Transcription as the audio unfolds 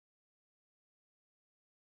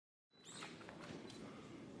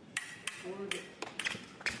And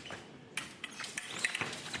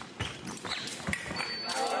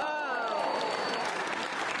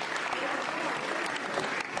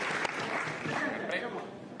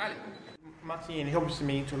it helps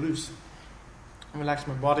me to lose and relax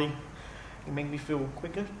my body. It makes me feel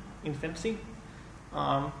quicker in fencing.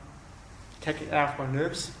 Take it out of my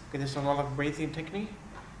nerves because there's a lot of breathing technique.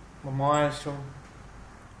 My mind is so.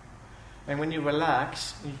 And when you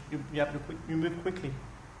relax, you move quickly.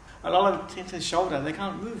 A lot of tense in the shoulder, they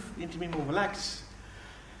can't move. You need to be more relaxed.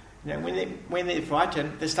 You know, when they're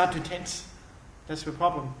frightened, they start to tense. That's the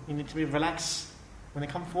problem. You need to be relaxed. When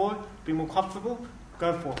they come forward, be more comfortable.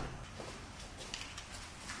 Go for it.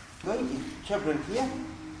 Going children here,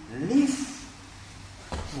 lift,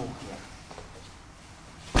 move here.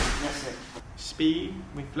 That's it. Speed,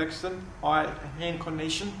 reflection, eye-hand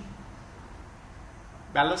coordination,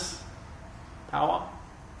 balance, power.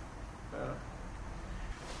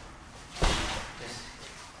 Yes.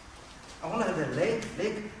 I want to have the leg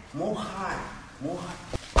more high.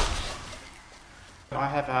 I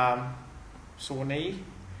have sore knee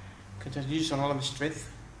because I use a lot of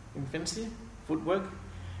strength in fencing, footwork.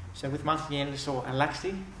 So with Martial Yang, it's all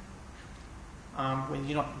relaxing. When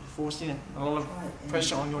you're not forcing a lot of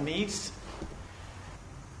pressure on your knees.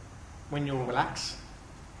 When you're relaxed,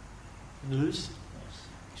 loose,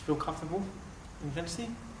 you feel comfortable in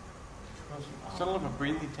fencing. It's a lot of a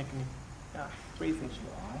breathing technique. Yeah, breathing.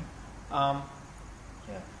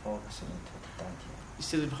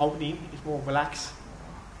 Instead of holding, it's more relaxed.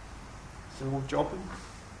 It's more dropping.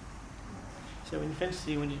 So in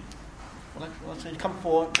fencing, when you come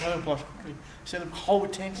forward, instead of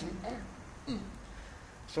hold tension.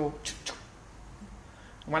 So,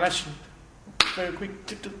 one action, very quick,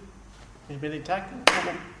 and belly attack.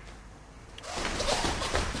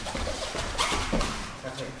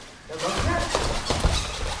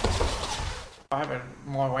 I have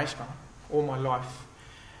my waist now all my life,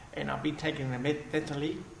 and I've been taking the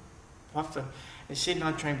mentally puffer. And since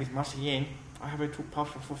I trained with Martial Yang, I haven't took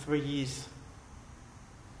puffer for 3 years.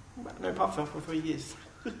 No puffer for 3 years.